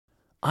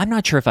I'm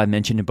not sure if I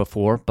mentioned it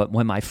before, but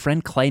when my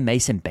friend Clay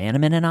Mason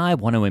Bannerman and I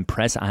want to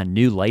impress our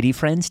new lady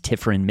friends,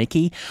 Tiffer and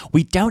Mickey,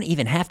 we don't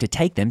even have to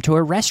take them to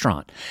a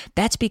restaurant.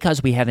 That's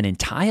because we have an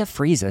entire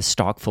freezer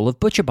stocked full of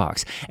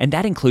ButcherBox, and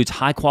that includes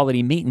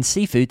high-quality meat and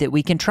seafood that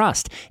we can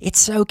trust. It's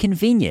so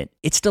convenient.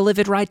 It's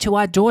delivered right to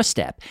our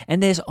doorstep,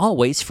 and there's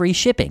always free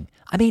shipping.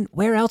 I mean,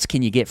 where else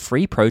can you get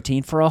free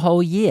protein for a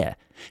whole year?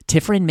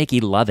 Tiffer and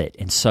Mickey love it,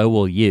 and so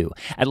will you.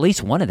 At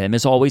least one of them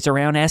is always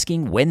around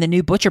asking when the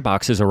new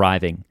ButcherBox is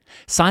arriving.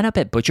 Sign up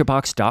at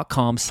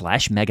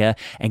butcherbox.com/mega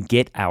and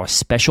get our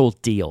special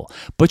deal.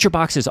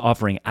 ButcherBox is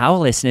offering our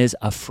listeners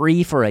a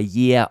free for a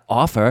year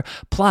offer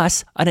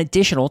plus an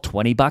additional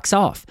 $20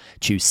 off.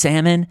 Choose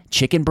salmon,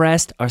 chicken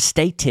breast, or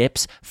steak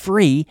tips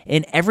free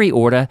in every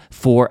order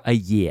for a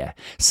year.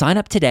 Sign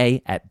up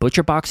today at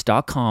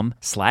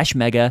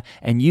butcherbox.com/mega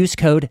and use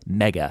code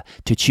MEGA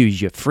to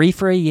choose your free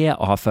for a year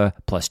offer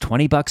plus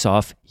 $20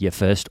 off your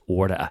first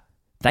order.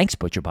 Thanks,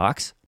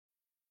 ButcherBox.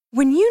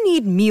 When you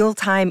need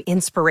mealtime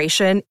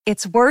inspiration,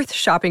 it's worth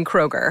shopping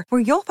Kroger, where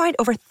you'll find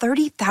over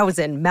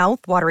 30,000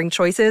 mouth-watering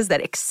choices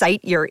that excite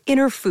your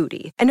inner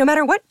foodie. And no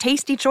matter what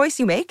tasty choice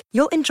you make,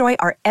 you'll enjoy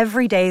our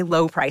everyday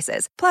low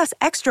prices, plus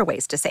extra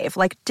ways to save,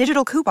 like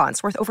digital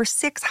coupons worth over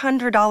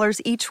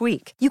 $600 each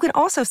week. You can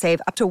also save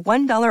up to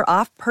 $1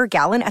 off per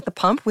gallon at the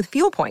pump with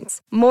fuel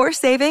points. More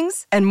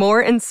savings and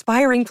more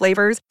inspiring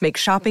flavors make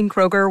shopping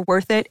Kroger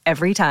worth it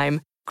every time.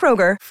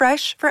 Kroger,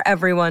 fresh for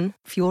everyone.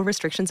 Fuel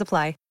restrictions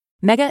apply.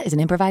 Mega is an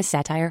improvised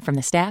satire from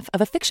the staff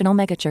of a fictional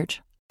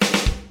megachurch.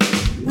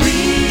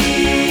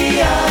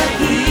 We are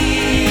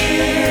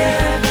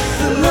here,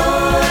 the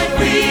Lord,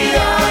 we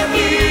are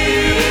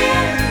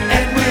here,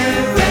 and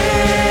we're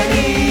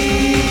ready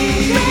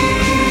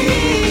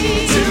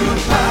to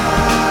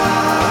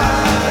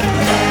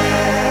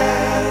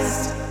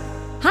podcast.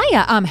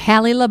 Hiya, I'm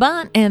Hallie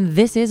Labont, and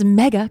this is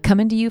Mega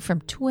coming to you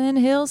from Twin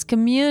Hills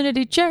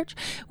Community Church,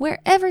 where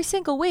every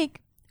single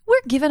week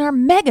we're giving our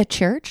mega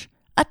church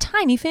a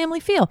tiny family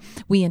feel.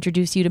 We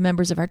introduce you to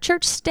members of our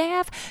church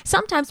staff,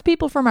 sometimes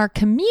people from our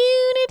community.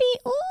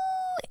 Ooh,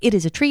 it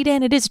is a treat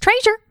and it is a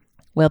treasure.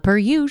 Well, per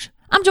usual,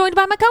 I'm joined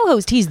by my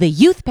co-host. He's the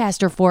youth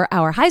pastor for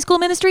our high school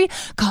ministry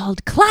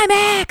called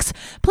Climax.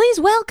 Please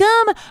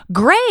welcome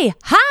Gray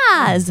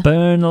Haas.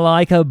 Burn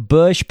like a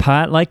bush,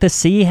 pot like the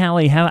sea,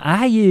 Hallie. How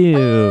are you?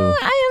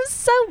 I am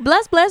so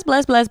blessed. How are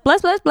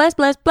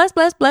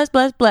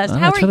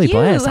really you?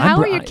 blessed. How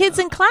are your kids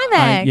in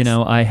Climax?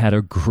 I had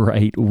a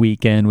great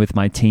weekend with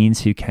my teens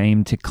who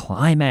came to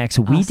Climax.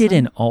 We Awesome. did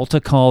an altar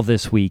call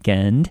this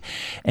weekend,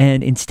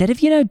 and instead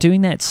of,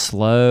 doing that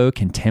slow,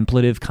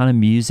 contemplative kind of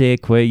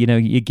music where,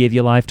 you give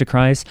your life to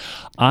Christ,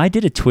 I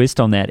did a twist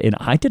on that, and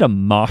I did a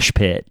mosh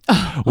pit,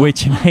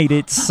 which made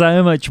it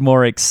so much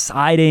more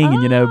exciting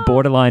and,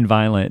 borderline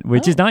violent,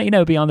 which is not,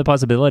 beyond the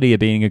possibility of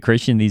being a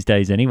Christian these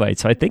days anyway.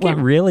 So I think it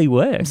really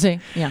worked. See,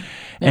 yeah.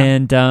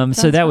 And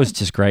so that was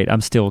just great.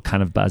 I'm still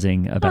kind of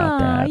buzzing about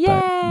that. Yay.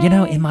 But,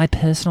 in my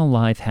personal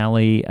life,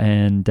 Hallie,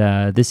 and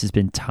this has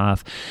been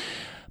tough.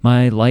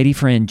 My lady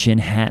friend, Jen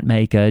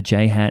Hatmaker,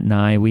 J Hat, and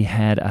I, we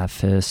had our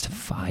first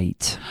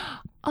fight.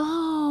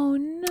 Oh,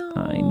 no.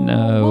 I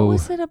know. What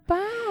was it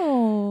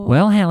about?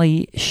 Well,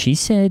 Hallie, she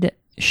said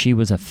she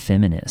was a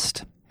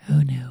feminist.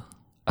 Who knew?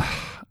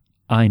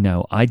 I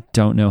know. I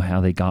don't know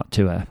how they got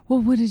to her.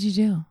 Well, what did you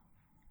do?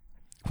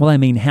 Well, I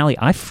mean, Hallie,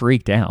 I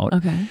freaked out.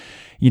 Okay.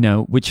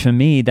 Which for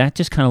me, that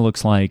just kind of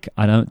looks like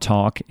I don't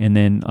talk and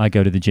then I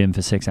go to the gym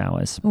for 6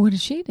 hours. What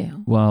did she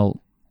do?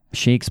 Well,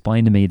 she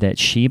explained to me that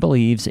she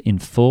believes in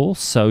full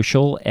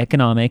social,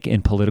 economic,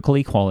 and political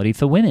equality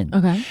for women.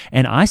 Okay.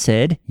 And I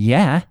said,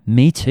 yeah,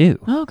 me too.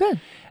 Oh, good.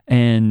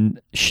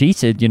 And she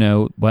said,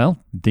 well,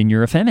 then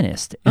you're a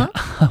feminist. And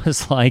I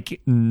was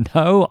like,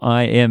 no,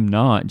 I am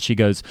not. She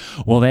goes,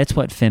 well, that's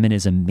what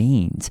feminism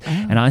means.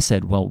 Oh. And I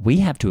said, well, we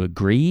have to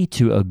agree,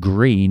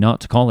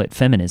 not to call it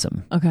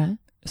feminism. Okay.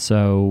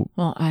 So...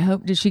 Well, I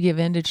hope, did she give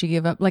in? Did she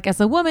give up? Like,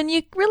 as a woman,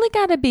 you really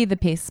got to be the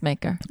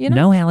peacemaker,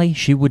 No, Hallie,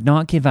 she would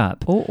not give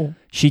up. Oh.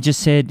 She just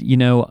said,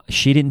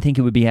 she didn't think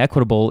it would be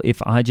equitable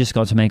if I just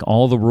got to make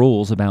all the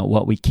rules about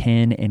what we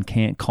can and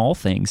can't call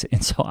things.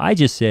 And so I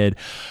just said,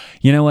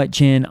 you know what,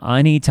 Jen,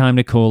 I need time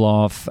to cool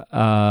off.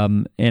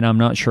 And I'm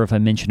not sure if I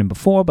mentioned him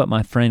before, but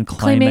my friend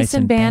Clay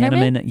Mason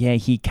Bannerman, yeah,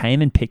 he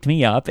came and picked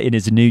me up in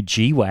his new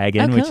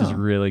G-Wagon, which is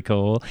really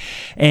cool.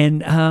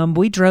 And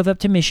we drove up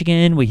to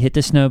Michigan. We hit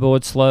the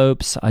snowboard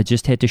slopes. I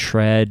just had to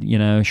shred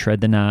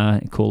the gnaw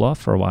and cool off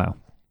for a while.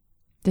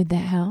 Did that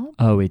help?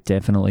 Oh, it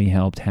definitely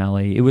helped,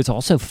 Hallie. It was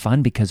also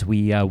fun because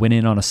we went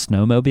in on a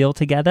snowmobile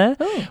together.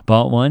 Ooh.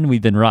 Bought one.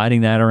 We've been riding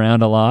that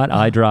around a lot.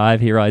 I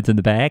drive, he rides in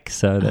the back,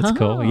 so that's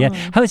cool. Yeah.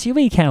 How was your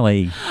week,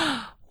 Hallie?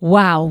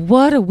 Wow,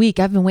 what a week.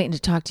 I've been waiting to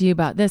talk to you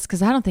about this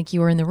because I don't think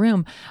you were in the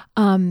room.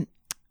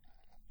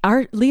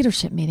 Our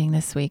leadership meeting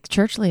this week,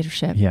 church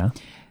leadership. Yeah.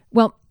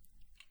 Well,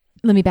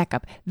 let me back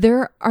up.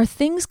 There are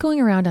things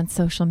going around on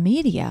social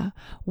media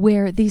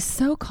where these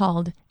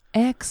so-called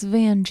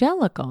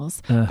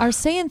ex-evangelicals are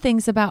saying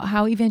things about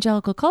how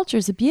evangelical culture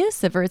is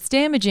abusive or it's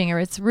damaging or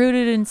it's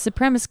rooted in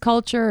supremacist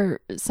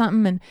culture or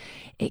something. And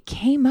it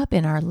came up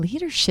in our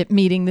leadership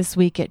meeting this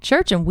week at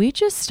church, and we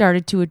just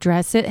started to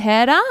address it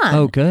head on.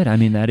 Oh, good. I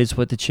mean, that is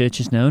what the church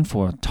is known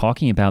for,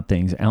 talking about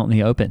things out in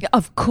the open.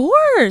 Of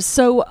course.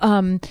 So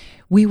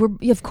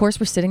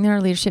we're sitting there in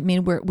our leadership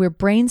meeting. We're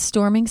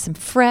brainstorming some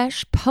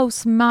fresh,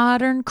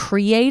 postmodern,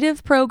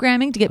 creative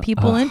programming to get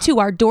people into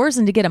our doors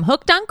and to get them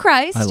hooked on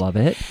Christ. I love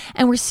it.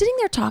 And we're sitting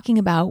there talking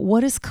about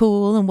what is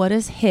cool and what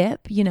is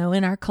hip,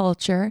 in our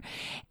culture,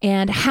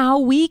 and how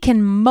we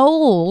can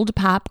mold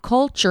pop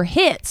culture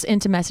hits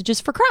into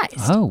messages for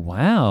Christ. Oh,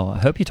 wow. I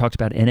hope you talked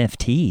about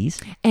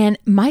NFTs. And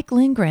Mike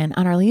Lindgren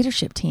on our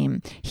leadership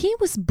team, he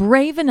was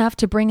brave enough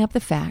to bring up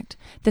the fact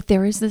that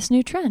there is this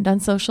new trend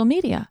on social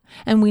media,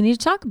 and we need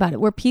to talk about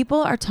it, where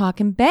people are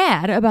talking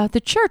bad about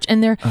the church,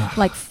 and they're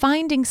like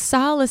finding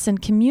solace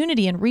and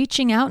community and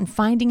reaching out and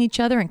finding each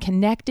other and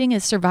connecting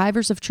as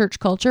survivors of church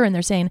culture. And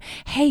they're saying,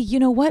 hey, you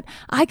know what?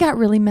 I got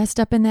really messed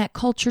up in that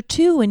culture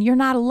too, and you're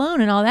not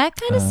alone and all that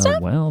kind of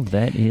stuff. Well,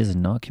 that is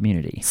not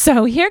community.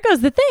 So here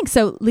goes the thing.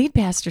 So lead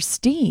pastor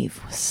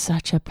Steve was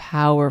such a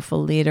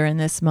powerful leader in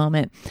this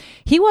moment.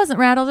 He wasn't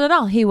rattled at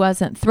all. He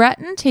wasn't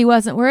threatened. He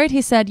wasn't worried.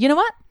 He said, you know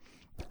what?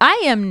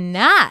 I am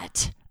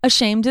not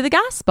ashamed of the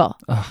gospel.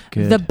 Oh,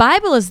 good. The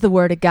Bible is the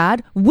word of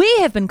God. We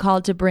have been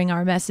called to bring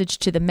our message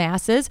to the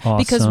masses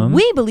because Awesome.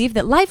 we believe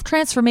that life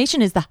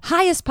transformation is the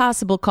highest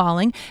possible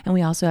calling, and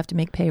we also have to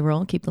make payroll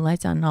and keep the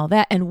lights on and all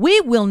that. And we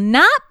will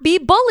not be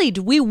bullied.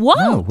 We won't.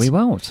 No, we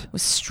won't. It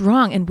was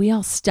strong, and we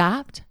all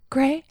stopped,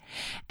 Gray,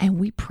 and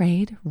we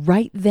prayed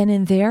right then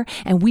and there,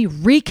 and we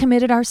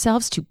recommitted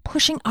ourselves to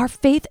pushing our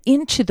faith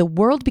into the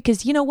world,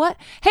 because you know what?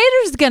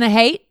 Haters are going to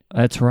hate.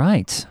 That's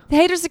right. The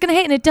haters are going to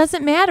hate, and it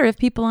doesn't matter if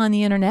people on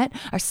the internet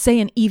are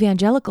saying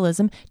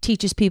evangelicalism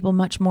teaches people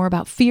much more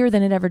about fear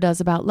than it ever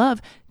does about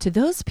love. To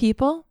those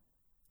people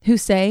who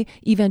say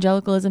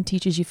evangelicalism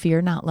teaches you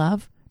fear, not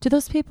love, to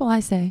those people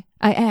I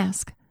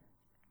ask,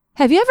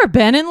 have you ever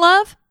been in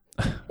love?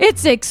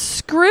 It's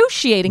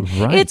excruciating.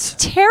 Right. It's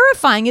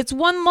terrifying. It's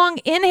one long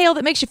inhale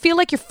that makes you feel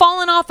like you're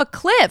falling off a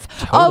cliff.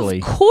 Totally.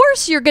 Of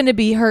course you're going to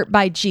be hurt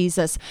by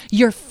Jesus.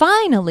 You're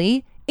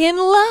finally in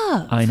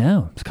love. I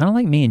know. It's kind of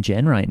like me and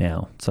Jen right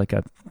now. It's like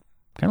kind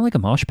of like a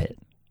mosh pit.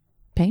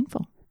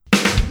 Painful.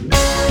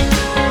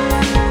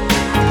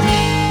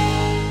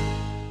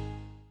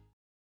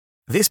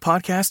 This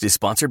podcast is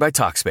sponsored by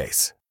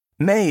Talkspace.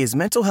 May is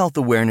Mental Health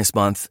Awareness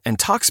Month, and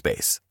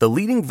Talkspace, the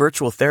leading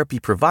virtual therapy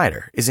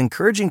provider, is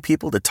encouraging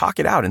people to talk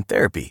it out in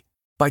therapy.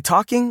 By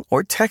talking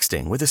or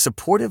texting with a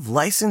supportive,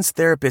 licensed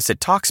therapist at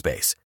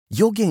Talkspace,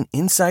 you'll gain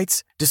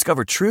insights,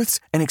 discover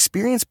truths, and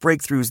experience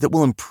breakthroughs that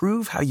will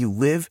improve how you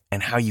live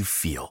and how you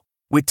feel.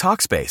 With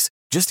Talkspace,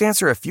 just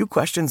answer a few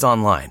questions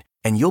online,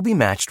 and you'll be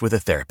matched with a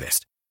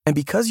therapist. And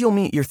because you'll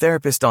meet your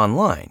therapist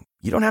online,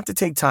 you don't have to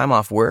take time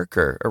off work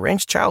or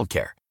arrange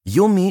childcare.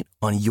 You'll meet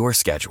on your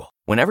schedule,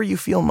 whenever you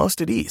feel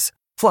most at ease.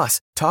 Plus,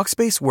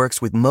 Talkspace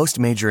works with most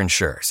major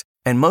insurers,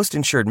 and most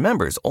insured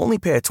members only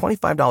pay a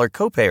 $25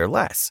 copay or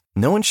less.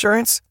 No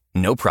insurance?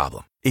 No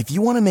problem. If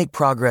you want to make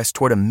progress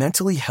toward a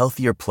mentally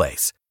healthier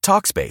place,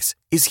 Talkspace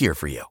is here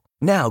for you.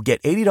 Now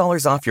get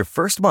 $80 off your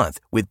first month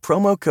with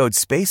promo code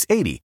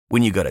SPACE80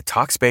 when you go to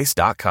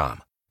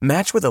Talkspace.com.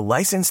 Match with a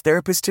licensed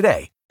therapist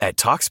today at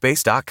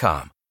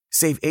Talkspace.com.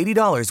 Save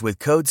 $80 with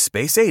code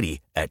SPACE80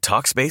 at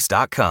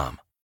Talkspace.com.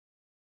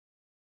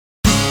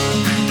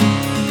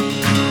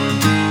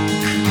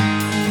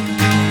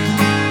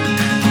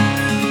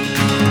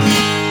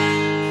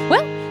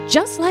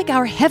 Just like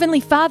our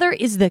Heavenly Father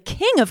is the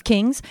King of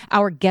Kings,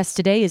 our guest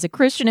today is a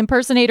Christian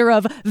impersonator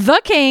of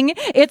the King.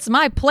 It's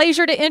my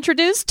pleasure to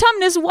introduce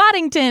Tumnus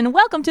Whittington.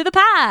 Welcome to the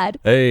pod.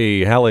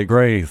 Hey, Hallie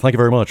Gray, thank you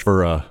very much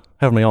for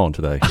having me on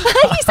today. He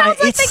sounds like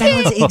It the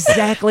sounds King.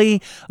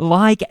 exactly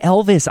like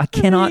Elvis. I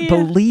cannot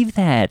believe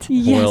that.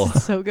 Yes, Well,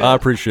 it's so good. I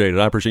appreciate it.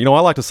 I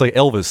like to say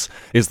Elvis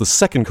is the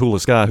second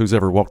coolest guy who's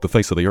ever walked the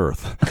face of the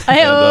earth.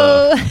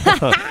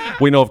 Hey-oh.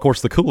 We know, of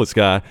course, the coolest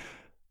guy,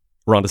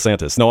 Ron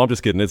DeSantis. No, I'm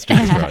just kidding. It's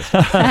Jesus Christ.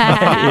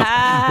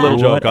 Little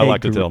joke What I a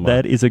like to tell mine.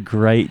 That is a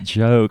great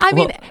joke. I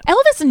mean, Well,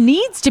 Elvis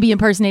needs to be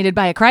impersonated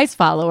by a Christ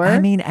follower. I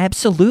mean,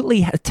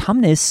 absolutely,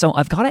 Tumnus. So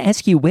I've got to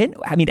ask you,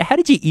 how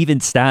did you even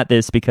start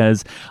this?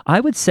 Because I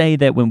would say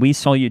that when we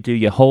saw you do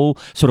your whole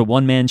sort of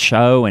one-man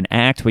show and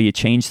act where you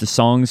changed the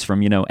songs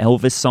from,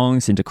 Elvis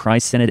songs into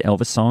Christ-centered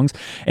Elvis songs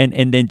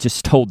and then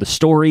just told the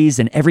stories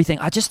and everything,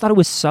 I just thought it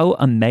was so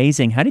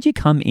amazing. How did you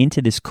come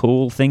into this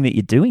cool thing that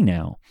you're doing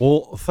now?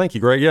 Well, thank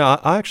you, Greg. Yeah,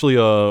 I actually,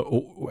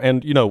 Hallie,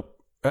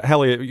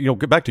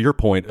 get back to your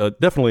point.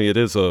 Definitely it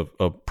is a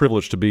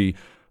privilege to be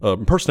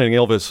impersonating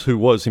Elvis, who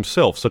was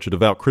himself such a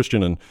devout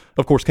Christian and,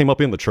 of course, came up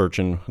in the church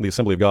and the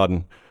Assembly of God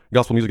and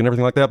gospel music and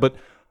everything like that. But,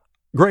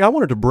 Greg, I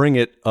wanted to bring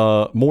it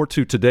more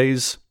to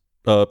today's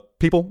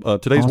people,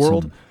 today's Awesome.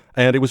 world.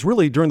 And it was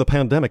really during the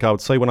pandemic, I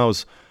would say, when I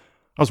was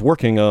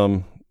working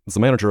as the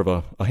manager of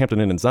a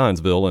Hampton Inn in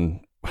Zionsville.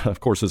 And,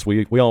 of course, as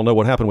we all know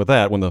what happened with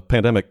that when the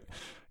pandemic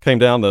came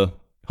down, the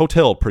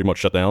hotel pretty much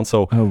shut down.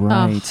 So Oh,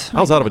 right. I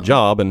was out of a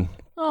job and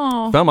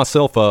found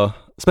myself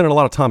spending a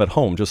lot of time at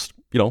home, just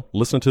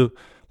listening to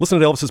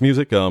Elvis's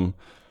music.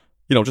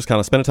 Just kind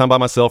of spending time by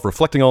myself,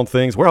 reflecting on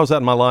things, where I was at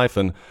in my life,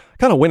 and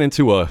kind of went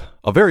into a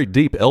very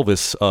deep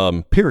Elvis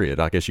period,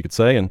 I guess you could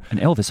say. And An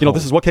Elvis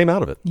this is what came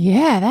out of it.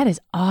 Yeah, that is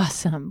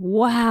awesome.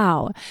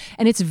 Wow.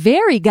 And it's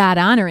very God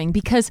honoring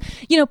because,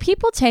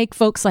 people take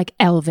folks like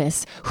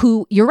Elvis,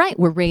 who, you're right,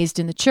 were raised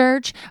in the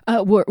church,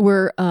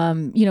 believer.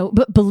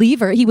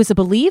 He was a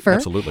believer.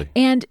 Absolutely.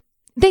 And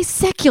they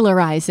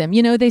secularize him.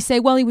 They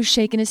say, well, he was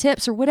shaking his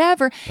hips or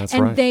whatever. That's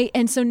and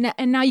right.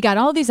 Now you got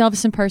all these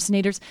Elvis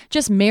impersonators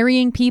just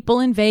marrying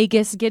people in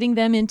Vegas, getting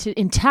them into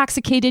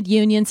intoxicated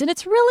unions. And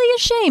it's really a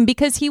shame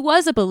because he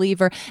was a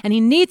believer and he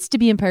needs to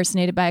be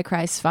impersonated by a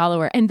Christ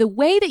follower. And the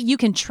way that you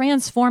can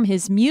transform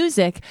his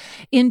music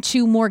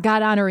into more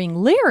God-honoring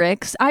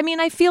lyrics,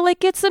 I feel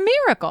like it's a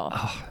miracle.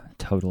 Oh,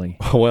 totally.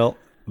 Well,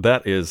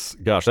 that is,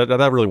 gosh,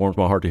 that really warms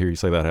my heart to hear you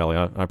say that, Hallie.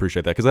 I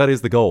appreciate that because that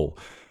is the goal.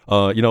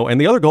 And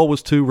the other goal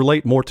was to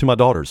relate more to my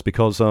daughters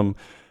because, like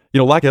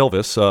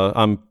Elvis,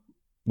 I'm,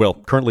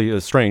 currently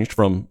estranged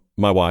from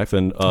my wife,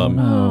 and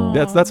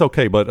that's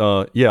okay. But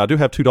I do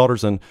have two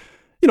daughters, and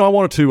I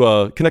wanted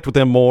to connect with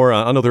them more.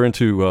 I know they're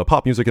into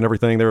pop music and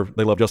everything.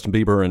 They love Justin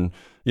Bieber and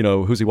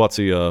Whoosy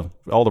Watsy,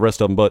 all the rest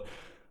of them, but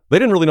they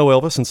didn't really know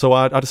Elvis, and so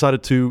I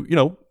decided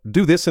to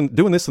doing this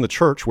in the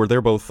church where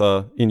they're both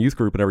in youth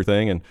group and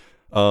everything,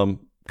 and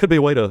could be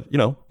a way to,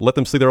 let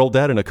them see their old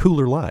dad in a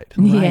cooler light.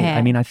 Right.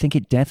 Yeah. I think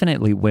it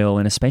definitely will,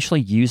 and especially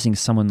using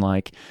someone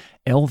like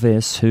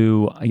Elvis,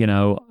 who,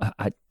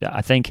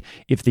 I think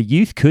if the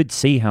youth could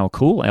see how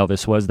cool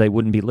Elvis was, they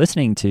wouldn't be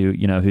listening to,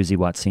 Whoosy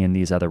Watsy and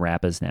these other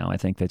rappers now. I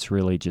think that's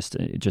really just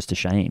a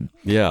shame.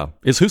 Yeah.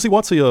 Is Whoosy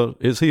Watsy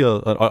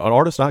an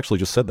artist? I actually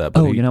just said that.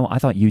 But I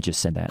thought you just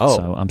said that. Oh.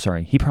 So I'm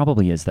sorry. He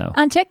probably is, though.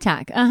 On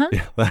TikTok.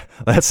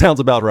 that sounds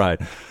about right.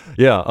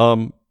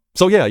 Yeah.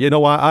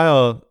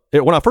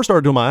 When I first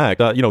started doing my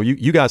act,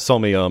 you guys saw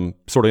me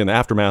sort of in the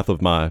aftermath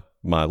of my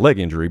leg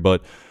injury,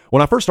 but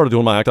when I first started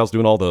doing my act, I was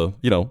doing all the,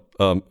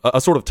 a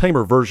sort of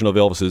tamer version of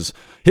Elvis's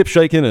hip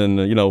shaking and,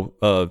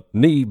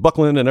 knee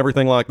buckling and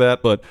everything like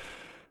that. But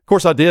of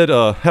course I did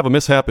have a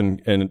mishap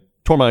and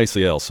tore my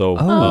ACL. So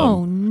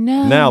no.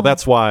 Now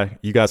that's why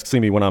you guys see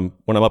me when I'm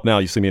up now,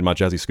 you see me in my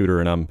jazzy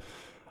scooter and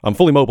I'm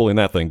fully mobile in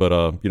that thing, but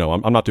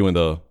I'm not doing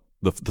the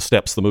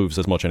steps, the moves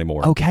as much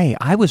anymore. Okay,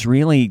 I was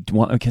really,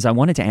 because I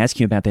wanted to ask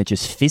you about that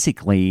just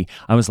physically.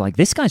 I was like,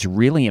 this guy's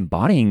really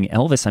embodying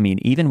Elvis.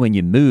 Even when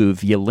you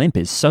move, your limp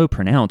is so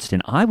pronounced.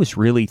 And I was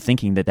really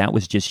thinking that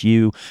was just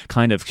you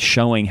kind of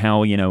showing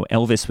how,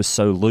 Elvis was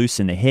so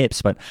loose in the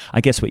hips. But I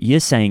guess what you're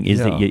saying is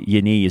that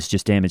your knee is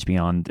just damaged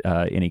beyond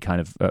any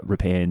kind of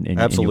repair and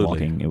you're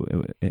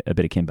walking a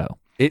bit akimbo.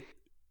 It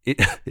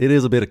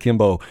is a bit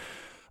akimbo.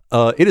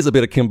 It is a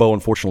bit akimbo,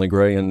 unfortunately,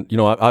 Gray. And,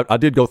 I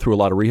did go through a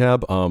lot of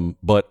rehab,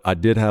 but I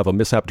did have a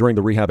mishap during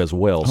the rehab as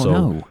well.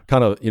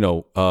 Kind of,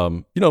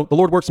 the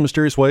Lord works in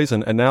mysterious ways.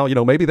 And now,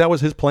 maybe that was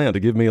his plan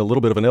to give me a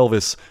little bit of an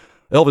Elvis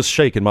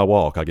shake in my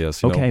walk, I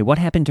guess. Okay, what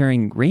happened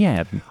during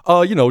rehab?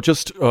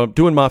 Just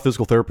doing my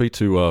physical therapy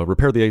to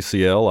repair the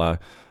ACL. I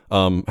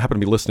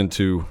happened to be listening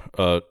to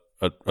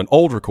an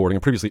old recording,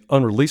 a previously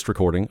unreleased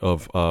recording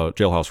of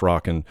Jailhouse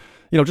Rock, and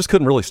just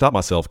couldn't really stop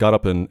myself. Got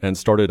up and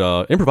started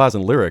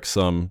improvising lyrics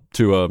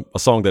to a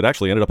song that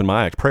actually ended up in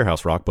my act, Prayer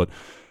House Rock. But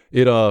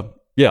it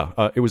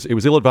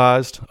was ill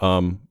advised.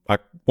 I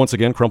once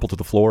again crumpled to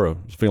the floor. A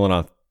feeling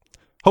I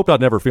hoped I'd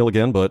never feel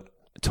again, but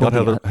God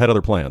had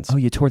other plans. Oh,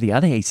 you tore the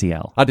other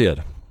ACL. I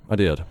did.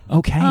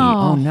 Okay.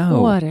 Oh,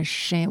 no. What a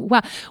shame.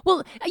 Wow.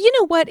 Well, you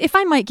know what? If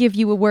I might give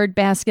you a word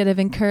basket of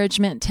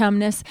encouragement,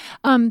 Tumnus,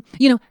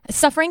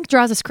 suffering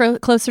draws us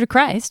closer to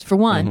Christ, for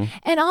one. Mm-hmm.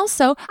 And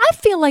also, I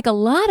feel like a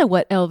lot of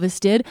what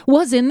Elvis did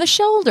was in the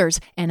shoulders.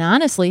 And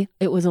honestly,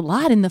 it was a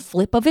lot in the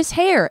flip of his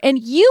hair. And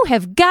you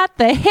have got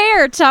the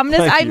hair, Tumnus.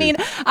 Thank you.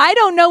 I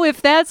don't know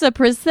if that's a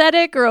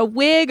prosthetic or a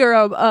wig or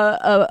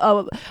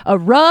a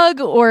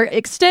rug or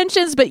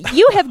extensions, but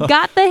you have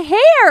got the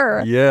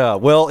hair. Yeah.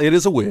 Well, it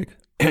is a wig.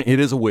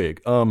 It is a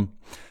wig.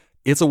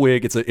 It's a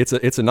wig.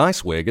 It's a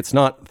nice wig. It's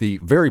not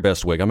the very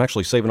best wig. I'm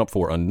actually saving up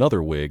for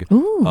another wig,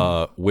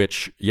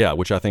 which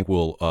I think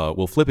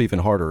will flip even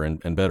harder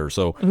and better.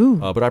 So,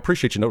 but I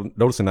appreciate you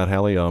noticing that,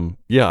 Hallie.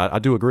 I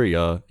do agree.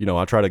 I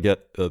try to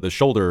get the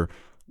shoulders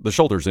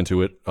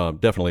into it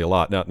definitely a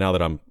lot now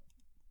that I'm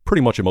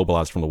pretty much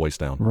immobilized from the waist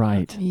down.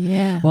 Right.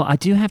 Yeah. Well, I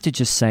do have to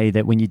just say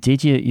that when you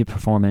did your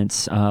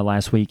performance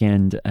last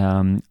weekend,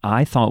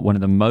 I thought one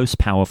of the most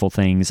powerful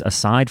things,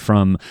 aside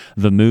from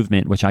the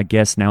movement, which I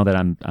guess now that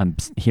I'm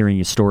hearing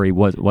your story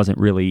wasn't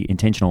really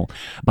intentional,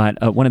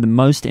 but one of the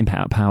most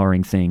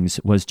empowering things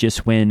was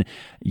just when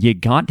you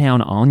got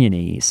down on your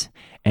knees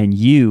and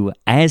you,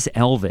 as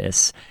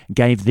Elvis,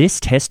 gave this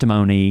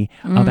testimony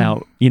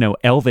about,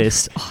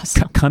 Elvis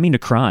coming to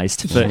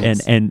Christ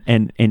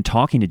and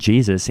talking to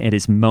Jesus at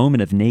his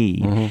moment of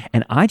need. Mm-hmm.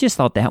 And I just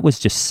thought that was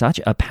just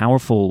such a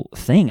powerful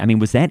thing.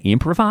 Was that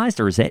improvised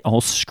or is that all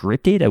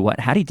scripted? Or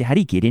what? How did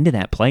he get into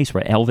that place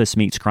where Elvis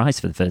meets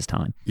Christ for the first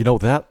time?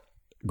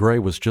 Gray,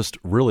 was just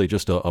really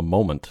just a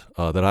moment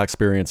that I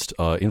experienced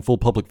in full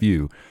public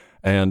view.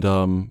 And,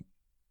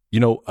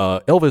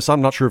 Elvis,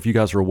 I'm not sure if you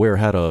guys are aware,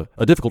 had a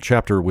difficult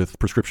chapter with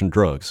prescription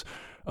drugs.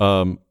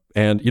 And,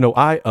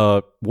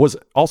 I was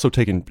also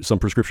taking some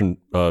prescription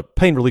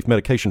pain relief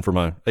medication for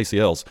my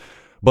ACLs.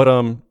 But,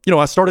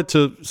 I started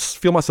to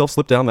feel myself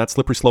slip down that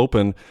slippery slope.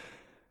 And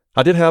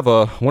I did have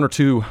one or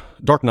two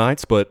dark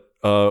nights, but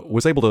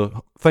was able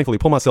to thankfully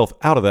pull myself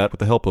out of that with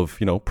the help of,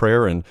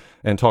 prayer and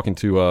talking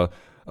to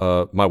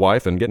my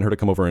wife and getting her to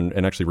come over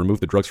and actually remove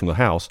the drugs from the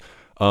house.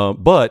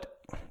 But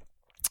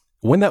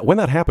when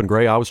that happened,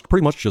 Gray, I was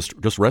pretty much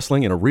just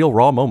wrestling in a real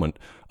raw moment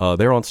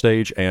there on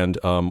stage, and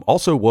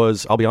also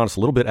was, I'll be honest, a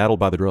little bit addled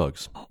by the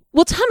drugs.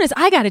 Well, Thomas,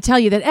 I got to tell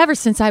you that ever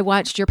since I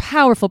watched your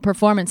powerful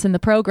performance in the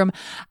program,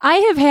 I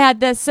have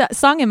had this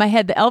song in my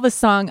head, the Elvis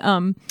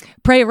song,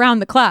 "Pray Around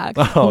the Clock."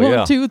 Oh,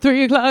 1, 2,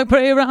 3 o'clock,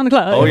 pray around the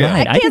clock. Oh, yeah.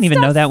 Right. I didn't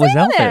even know that was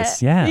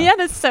Elvis. Yeah. Yeah,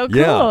 that's so cool.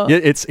 Yeah,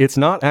 it's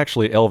not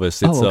actually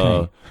Elvis. It's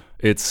okay.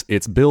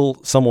 It's Bill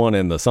someone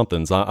and the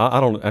somethings.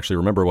 I don't actually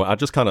remember what. It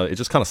just kind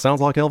of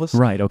sounds like Elvis.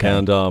 Right. Okay.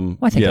 And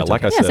I think that's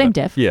like okay. I said, same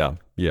diff. Yeah.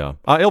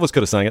 Elvis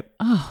could have sang it.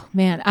 Oh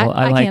man, Well,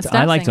 I can't stop.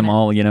 I liked them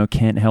singing all.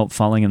 Can't help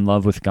falling in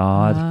love with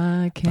God.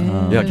 I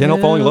can't. Yeah, can't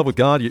help falling in love with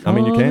God. You can't.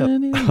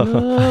 falling in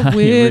love with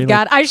really-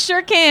 God. I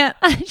sure can't.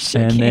 I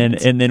sure can't.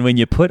 And then when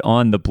you put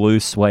on the blue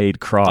suede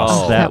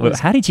cross,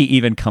 how did you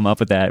even come up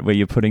with that? Where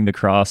you're putting the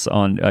cross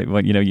on,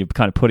 you're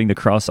kind of putting the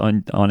cross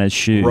on his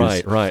shoes,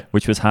 right,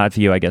 which was hard for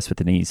you, I guess, with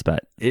the knees.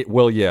 But it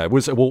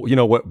was. Well,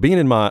 what being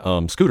in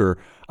my scooter,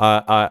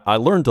 I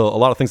learned a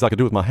lot of things I could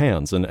do with my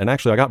hands, and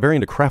actually I got very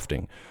into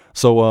crafting.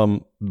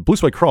 So blue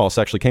suede cross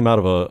actually came out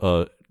of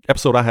a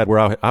episode I had where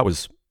I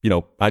was,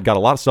 I'd got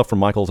a lot of stuff from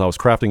Michael's. I was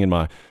crafting in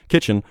my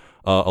kitchen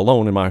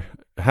alone in my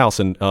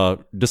house, and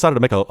decided to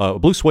make a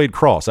blue suede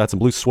cross. I had some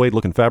blue suede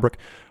looking fabric.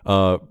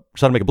 Decided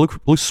to make a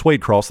blue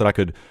suede cross that I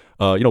could,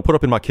 put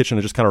up in my kitchen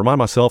and just kind of remind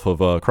myself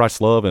of Christ's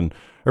love and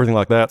everything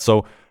like that.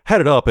 So had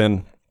it up,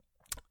 and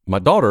my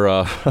daughter,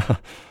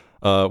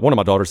 one of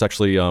my daughters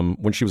actually,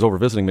 when she was over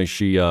visiting me,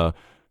 she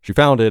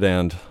found it,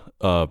 and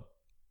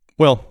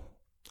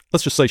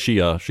let's just say she's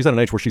at an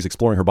age where she's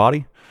exploring her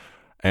body,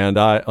 and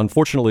I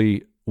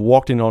unfortunately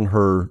walked in on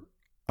her,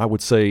 I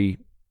would say,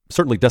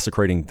 certainly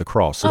desecrating the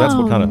cross. So that's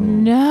what kind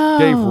of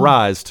gave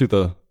rise to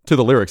the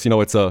lyrics.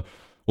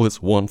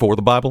 It's 1 for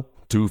the Bible,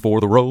 2 for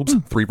the robes,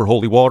 3 for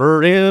holy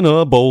water in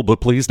a bowl,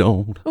 but please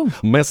don't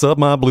mess up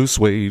my blue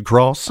suede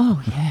cross.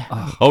 Oh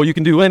yeah. Oh, you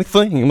can do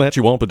anything that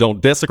you want, but don't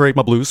desecrate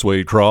my blue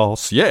suede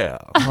cross. Yeah.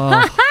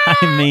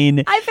 I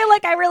mean, I feel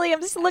like I really am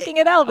just looking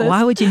at Elvis.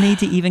 why would you need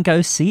to even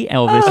go see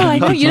Elvis? Oh, I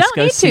know. could You just don't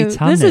go need see to.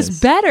 This is Thomas?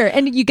 better.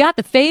 And you got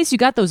the face, you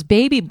got those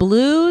baby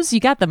blues, you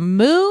got the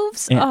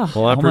moves. Yeah, Oh.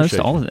 Well, I almost appreciate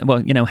all of it.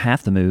 Well,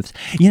 half the moves.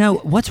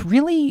 What's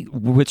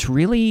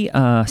really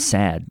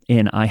sad,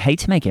 and I hate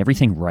to make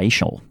everything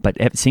racial, but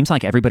it seems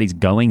like everybody's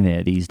going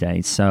there these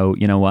days. So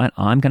you know what?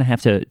 I'm going to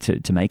have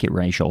to make it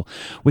racial,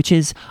 which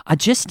is I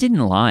just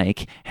didn't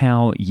like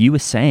how you were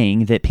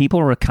saying that people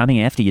were coming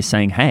after you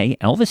saying, hey,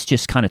 Elvis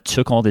just kind of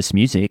took all this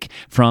music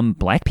from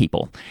black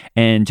people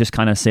and just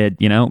kind of said,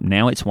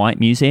 now it's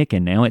white music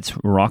and now it's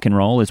rock and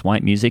roll is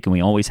white music and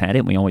we always had it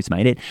and we always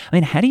made it. I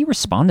mean, how do you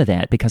respond to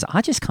that? Because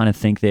I just kind of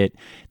think that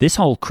this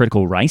whole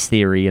critical race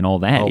theory and all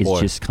that is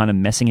just kind of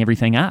messing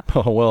everything up.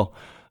 Oh, well,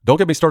 don't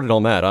get me started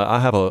on that. I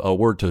have a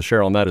word to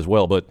share on that as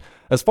well. But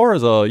as far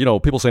as,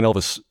 people saying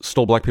Elvis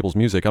stole black people's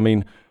music, I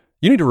mean,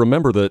 you need to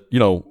remember that,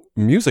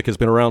 music has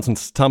been around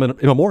since time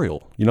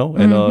immemorial,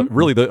 and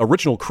really the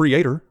original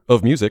creator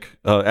of music,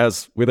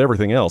 as with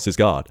everything else, is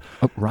God.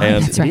 Oh, right.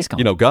 And, That's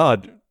right.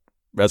 God,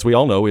 as we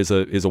all know, is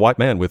a white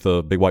man with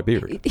a big white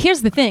beard.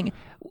 Here's the thing.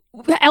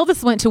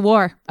 Elvis went to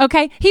war,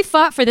 okay? He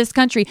fought for this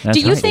country. That's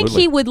Do you right. think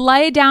Absolutely. he would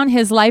lay down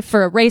his life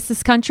for a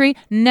racist country?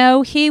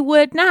 No, he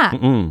would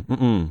not.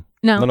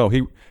 No.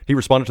 He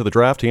responded to the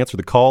draft. He answered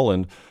the call,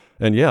 and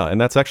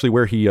that's actually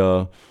where he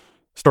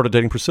started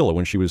dating Priscilla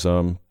when she was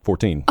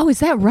 14. Oh, is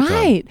that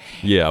right?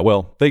 Yeah,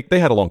 well, they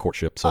had a long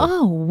courtship. So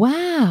Oh,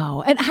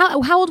 wow. And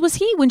how old was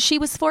he when she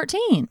was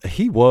 14?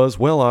 he was,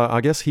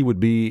 I guess he would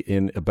be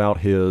in about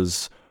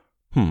his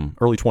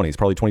early 20s,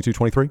 probably 22,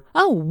 23.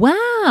 Oh,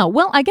 wow.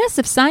 Well, I guess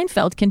if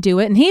Seinfeld can do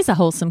it and he's a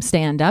wholesome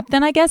stand-up,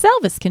 then I guess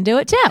Elvis can do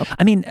it too.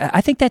 I mean,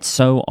 I think that's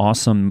so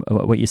awesome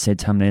what you said,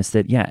 Thomas,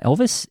 that,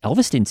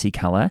 Elvis didn't see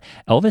color.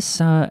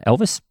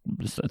 Elvis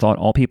thought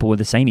all people were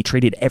the same. He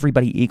treated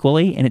everybody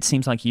equally, and it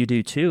seems like you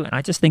do too. And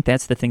I just think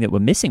that's the thing that we're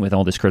missing with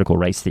all this critical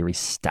race theory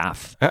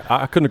stuff.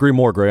 I couldn't agree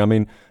more, Gray. I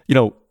mean,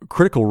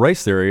 critical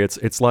race theory,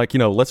 it's like,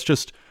 let's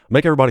just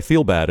make everybody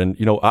feel bad. And,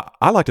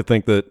 I like to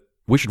think that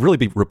we should really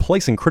be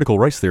replacing critical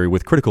race theory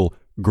with critical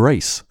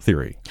grace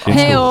theory in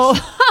schools.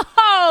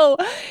 Oh,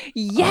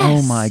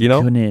 yes. Oh my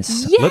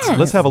goodness. Yes.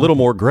 Let's have a little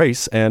more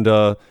grace and,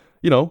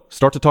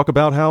 start to talk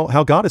about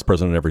how God is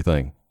present in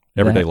everything.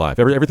 everyday life.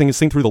 Everything is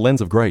seen through the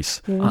lens of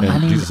grace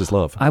and Jesus'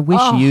 love. I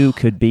wish you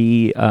could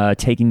be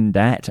taking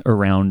that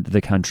around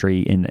the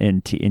country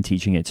and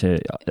teaching it to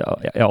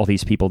all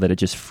these people that are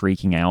just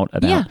freaking out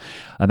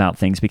about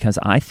things, because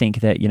I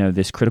think that,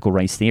 this critical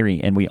race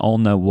theory, and we all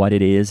know what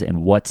it is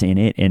and what's in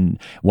it and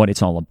what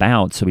it's all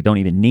about, so we don't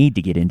even need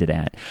to get into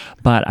that.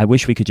 But I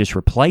wish we could just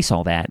replace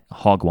all that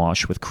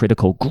hogwash with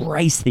critical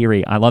grace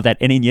theory. I love that.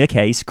 And in your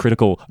case,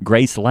 critical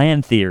grace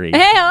land theory.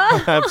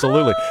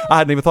 Absolutely. I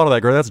hadn't even thought of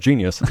that, Greg. That's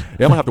genius. Yeah, I'm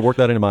going to have to work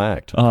that into my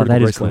act. Oh,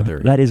 that is land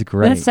theory. That is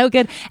great. That's so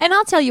good. And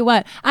I'll tell you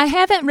what, I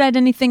haven't read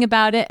anything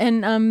about it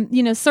and,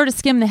 sort of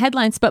skimmed the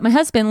headlines, but my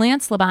husband,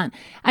 Lance Labont,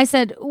 I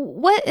said,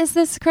 what is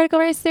this critical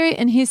race theory?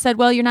 And he said,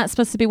 well, you're not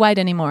supposed to be white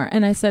anymore.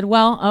 And I said,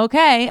 well,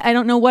 okay, I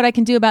don't know what I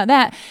can do about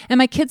that. And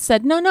my kids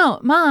said, no,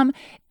 Mom,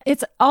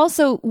 it's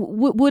also,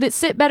 would it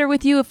sit better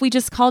with you if we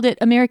just called it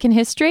American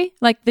history?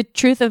 Like the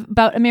truth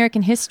about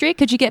American history?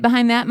 Could you get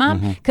behind that, Mom?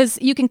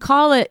 Because you can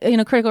call it,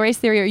 critical race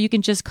theory, or you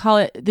can just call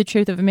it the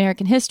truth of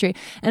American history.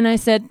 And I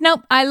said,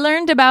 nope, I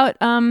learned about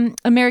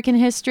American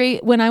history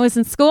when I was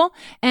in school.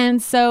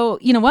 And so,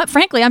 you know what?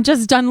 Frankly, I'm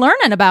just done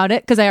learning about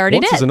it because I already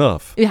did. Once is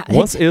enough. Yeah.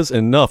 Once is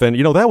enough. And,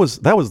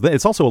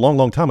 it's also a long,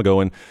 long time ago.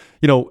 And,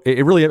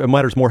 it really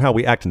matters more how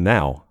we act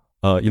now.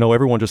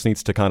 Everyone just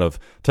needs to kind of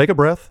take a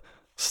breath,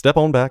 step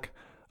on back,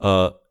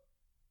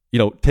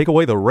 take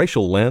away the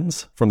racial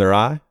lens from their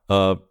eye,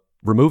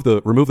 remove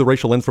the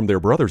racial lens from their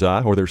brother's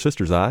eye or their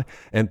sister's eye,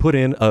 and put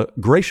in a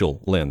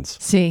gracial lens.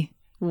 See,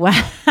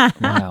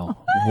 wow.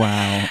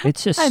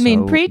 It's just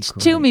preach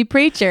great. to me,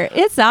 preacher.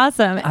 It's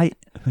awesome.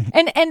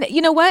 And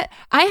you know what?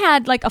 I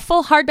had like a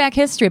full hardback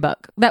history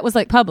book that was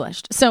like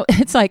published. So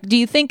it's like, do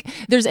you think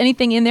there's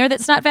anything in there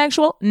that's not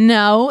factual?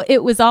 No,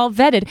 it was all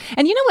vetted.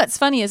 And you know what's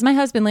funny is my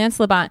husband, Lance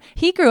Labont,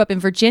 he grew up in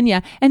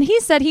Virginia, and he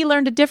said he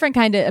learned a different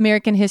kind of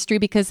American history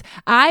because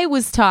I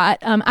was taught,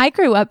 I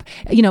grew up,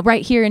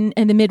 right here in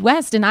the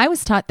Midwest, and I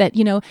was taught that,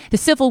 the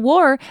Civil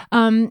War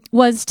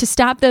was to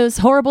stop those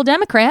horrible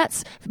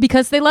Democrats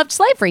because they loved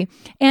slavery.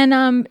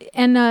 And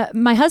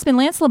my husband,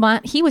 Lance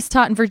Labont, he was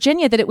taught in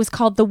Virginia that it was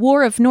called the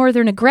War of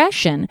Northern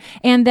Aggression,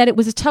 and that it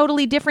was a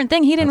totally different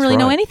thing. He didn't really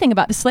know anything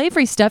about the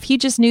slavery stuff. He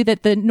just knew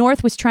that the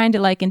North was trying to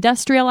like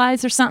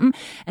industrialize or something.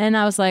 And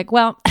I was like,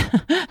 well,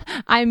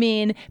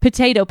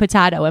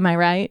 potato, am I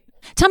right?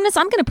 Tumnus,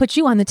 I'm going to put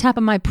you on the top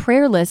of my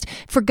prayer list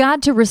for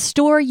God to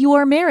restore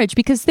your marriage,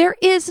 because there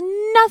is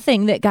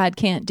nothing that God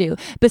can't do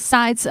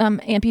besides healing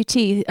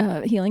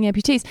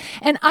amputees.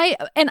 And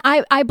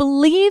I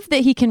believe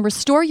that He can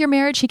restore your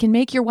marriage. He can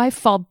make your wife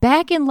fall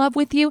back in love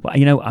with you.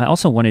 Well, I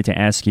also wanted to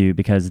ask you,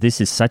 because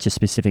this is such a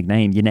specific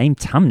name. Your name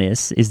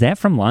Tumnus, is that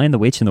from Lion, the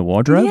Witch, and the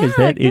Wardrobe? Yeah, is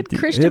that good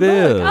Christian it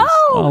book. is.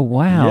 Oh,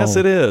 wow. Yes,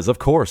 it is. Of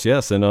course,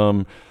 yes. And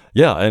and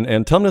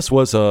Tumnus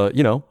was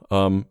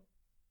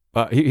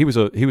he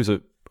was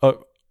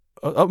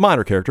a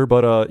minor character,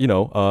 but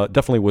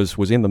definitely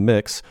was in the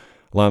mix,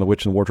 Lion, the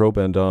Witch, and the Wardrobe,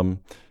 and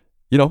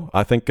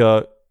I think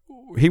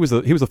he was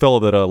the fellow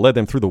that led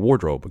them through the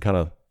wardrobe, kind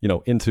of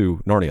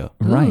into Narnia.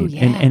 Right. Ooh,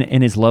 yeah.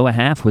 And his lower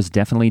half was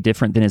definitely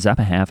different than his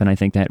upper half, and I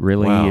think that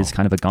really is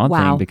kind of a God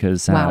thing,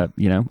 because I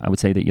would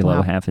say that your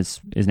lower half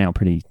is now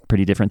pretty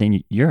different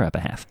than your upper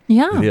half.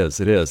 Yeah, Oh.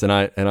 It is, and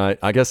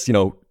I guess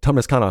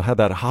Tumnus kind of had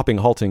that hopping,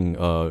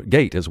 halting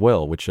gait as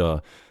well, which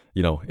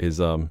is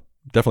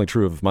definitely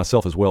true of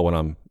myself as well when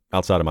I'm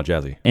outside of my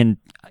jazzy. And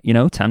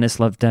Tumnus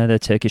loved the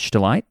Turkish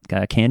delight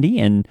candy,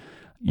 and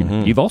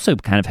you've also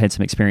kind of had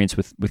some experience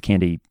with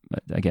candy,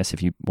 I guess,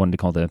 if you wanted to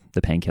call the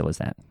painkillers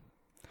that.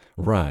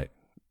 Right.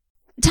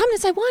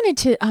 Tumnus, I wanted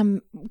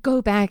to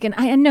go back, and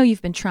I know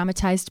you've been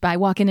traumatized by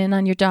walking in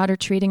on your daughter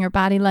treating her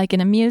body like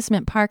an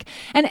amusement park.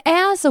 And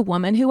as a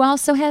woman who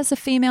also has a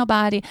female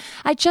body,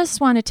 I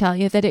just want to tell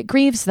you that it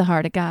grieves the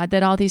heart of God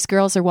that all these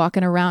girls are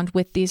walking around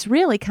with these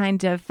really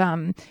kind of,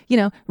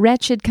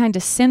 wretched, kind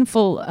of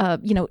sinful,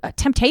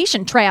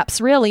 temptation traps,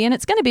 really. And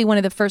it's going to be one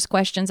of the first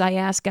questions I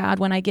ask God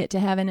when I get to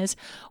heaven is,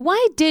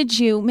 why did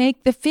you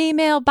make the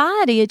female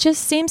body? It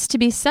just seems to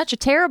be such a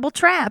terrible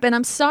trap. And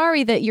I'm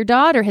sorry that your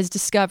daughter has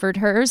discovered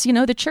hers.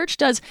 The church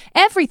does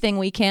everything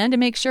we can to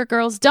make sure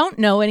girls don't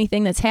know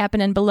anything that's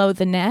happening below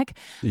the neck.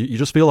 You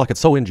just feel like it's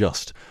so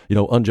unjust,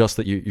 unjust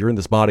that you're in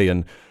this body,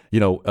 and,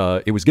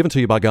 it was given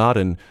to you by God,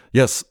 and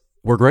yes,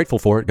 we're grateful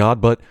for it, God,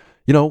 but,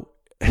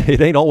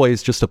 it ain't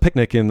always just a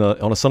picnic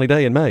on a sunny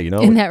day in May,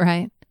 Isn't that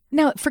right?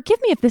 Now,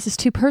 forgive me if this is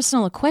too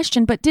personal a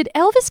question, but did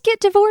Elvis get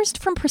divorced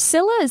from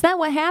Priscilla? Is that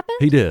what happened?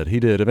 He did.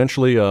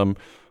 Eventually,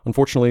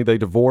 unfortunately, they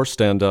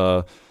divorced, and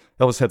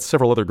Elvis had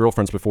several other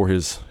girlfriends before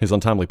his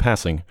untimely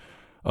passing.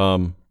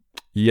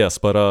 Yes,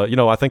 but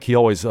I think he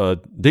always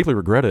deeply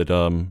regretted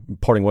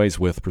parting ways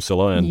with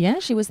Priscilla. And yeah,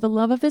 she was the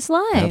love of his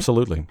life.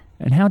 Absolutely.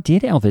 And how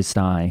did Elvis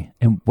die?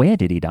 And where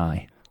did he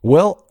die?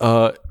 Well,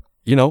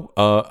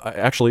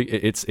 actually,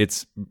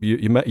 it's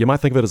you might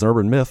think of it as an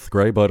urban myth,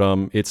 Gray, but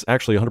it's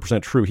actually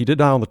 100% true. He did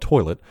die on the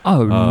toilet.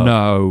 Oh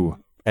no!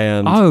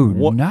 And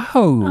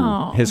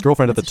Oh, his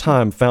girlfriend at the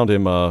time found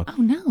him no.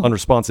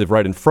 unresponsive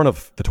right in front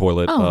of the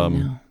toilet. Oh,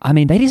 no. I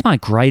mean, that is my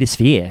greatest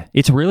fear.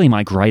 It's really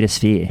my greatest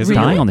fear. Is it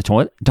Dying really? on the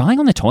toilet. Dying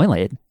on the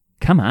toilet.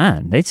 Come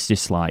on. That's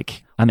just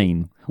like, I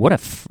mean, what a...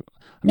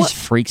 It just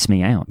freaks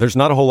me out. There's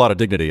not a whole lot of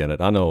dignity in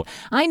it. I know.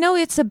 I know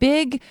it's a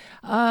big,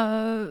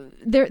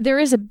 there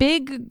is a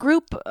big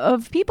group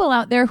of people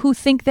out there who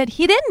think that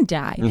he didn't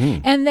die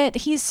and that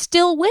he's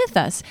still with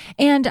us.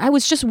 And I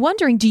was just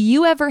wondering, do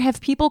you ever have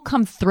people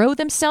come throw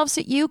themselves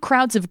at you?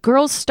 Crowds of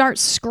girls start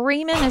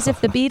screaming as if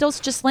the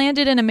Beatles just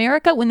landed in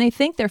America when they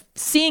think they're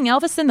seeing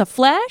Elvis in the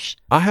flesh?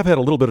 I have had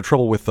a little bit of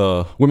trouble with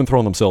women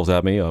throwing themselves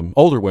at me.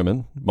 Older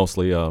women,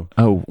 mostly.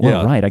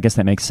 Right. I guess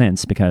that makes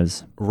sense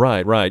because...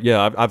 Right.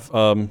 Yeah, I've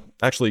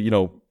actually,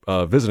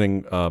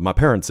 visiting my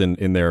parents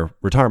in their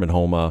retirement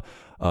home.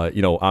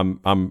 I'm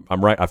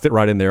right. I fit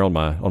right in there on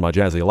my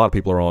Jazzy. A lot of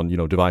people are on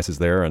devices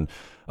there, and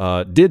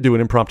did do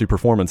an impromptu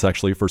performance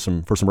actually for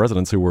some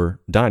residents who were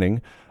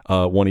dining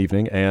one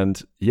evening.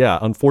 And yeah,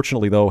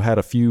 unfortunately though, had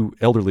a few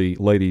elderly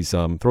ladies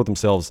throw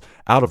themselves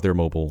out of their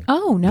mobile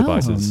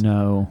devices.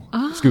 Oh,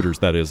 no. Scooters,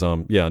 that is.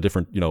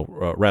 Different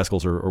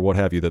rascals or what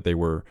have you that they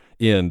were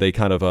in. They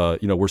kind of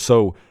were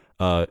so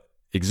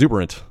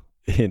exuberant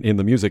in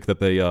the music that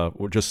they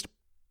were just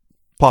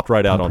popped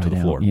right out onto the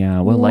floor. Yeah,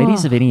 well,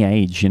 ladies of any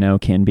age,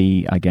 can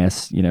be, I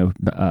guess,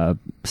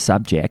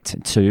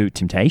 subject to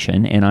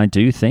temptation. And I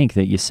do think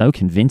that you're so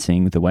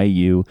convincing the way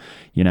you,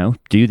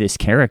 do this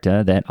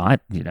character that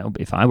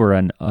if I were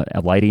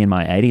a lady in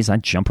my 80s,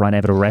 I'd jump right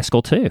over to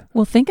rascal too.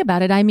 Well, think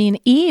about it. I mean,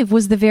 Eve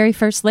was the very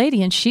first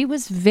lady, and she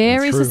was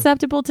very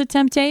susceptible to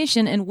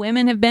temptation, and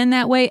women have been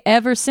that way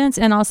ever since,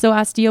 and also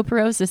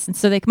osteoporosis. And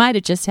so they might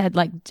have just had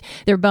like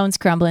their bones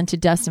crumbling to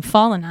dust and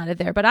falling out of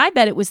there. But I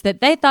bet it was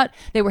that they thought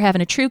they were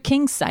having a true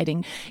king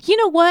sighting. You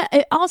know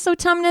what? Also,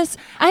 Tumnus,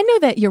 I know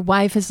that your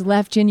wife has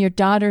left you and your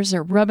daughters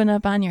are rubbing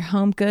up on your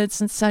home goods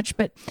and such,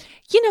 but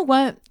you know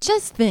what?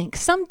 Just think,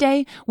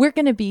 someday we're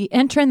going to be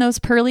entering those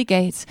pearly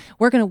gates.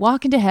 We're going to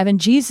walk into heaven.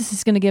 Jesus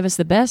is going to give us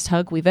the best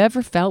hug we've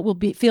ever felt. We'll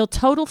feel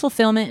total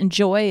fulfillment and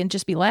joy and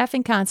just be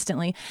laughing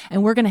constantly.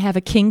 And we're going to have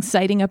a king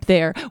sighting up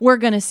there. We're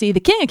going to see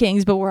the King of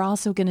Kings, but we're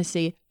also going to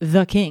see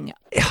the King.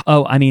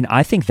 Oh, I mean,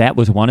 I think that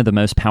was one of the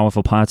most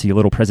powerful parts of your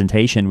little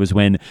presentation was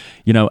when,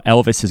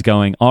 Elvis is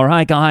going, all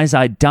right, guys,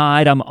 I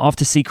died. I'm off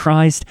to see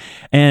Christ.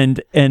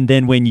 And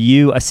then when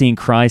you are seeing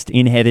Christ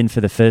in heaven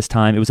for the first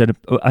time, it was an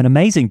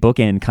amazing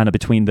bookend kind of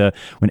between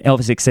when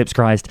Elvis accepts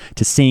Christ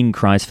to seeing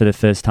Christ for the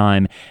first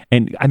time.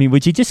 And I mean,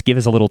 would you just give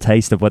us a little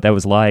taste of what that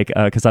was like?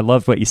 Because I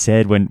loved what you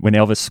said when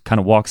Elvis kind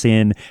of walks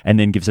in and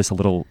then gives us a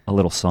little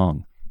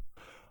song.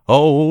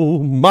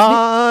 Oh,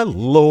 my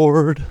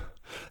Lord.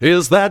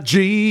 Is that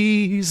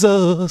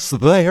Jesus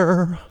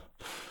there?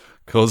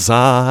 'Cause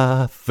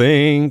I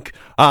think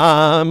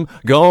I'm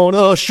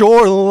gonna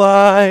sure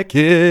like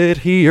it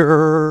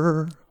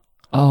here.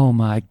 Oh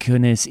my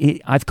goodness.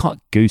 I've got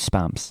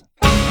goosebumps.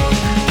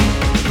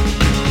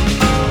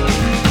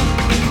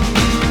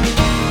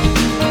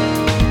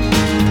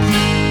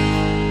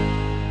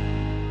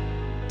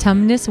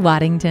 Tumnus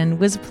Whittington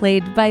was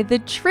played by the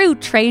true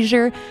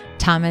treasure,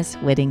 Thomas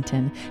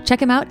Whittington.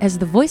 Check him out as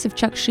the voice of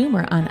Chuck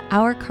Schumer on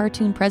Our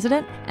Cartoon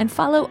President and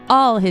follow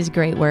all his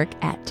great work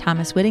at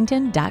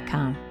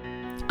thomaswhittington.com.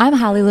 I'm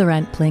Holly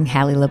Laurent playing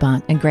Hallie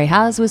Labont, and Grey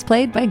Haas was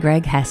played by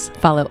Greg Hess.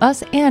 Follow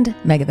us and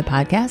Mega the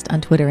Podcast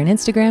on Twitter and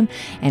Instagram.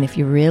 And if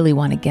you really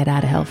want to get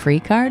out of hell free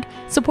card,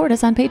 support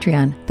us on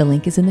Patreon. The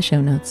link is in the show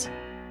notes.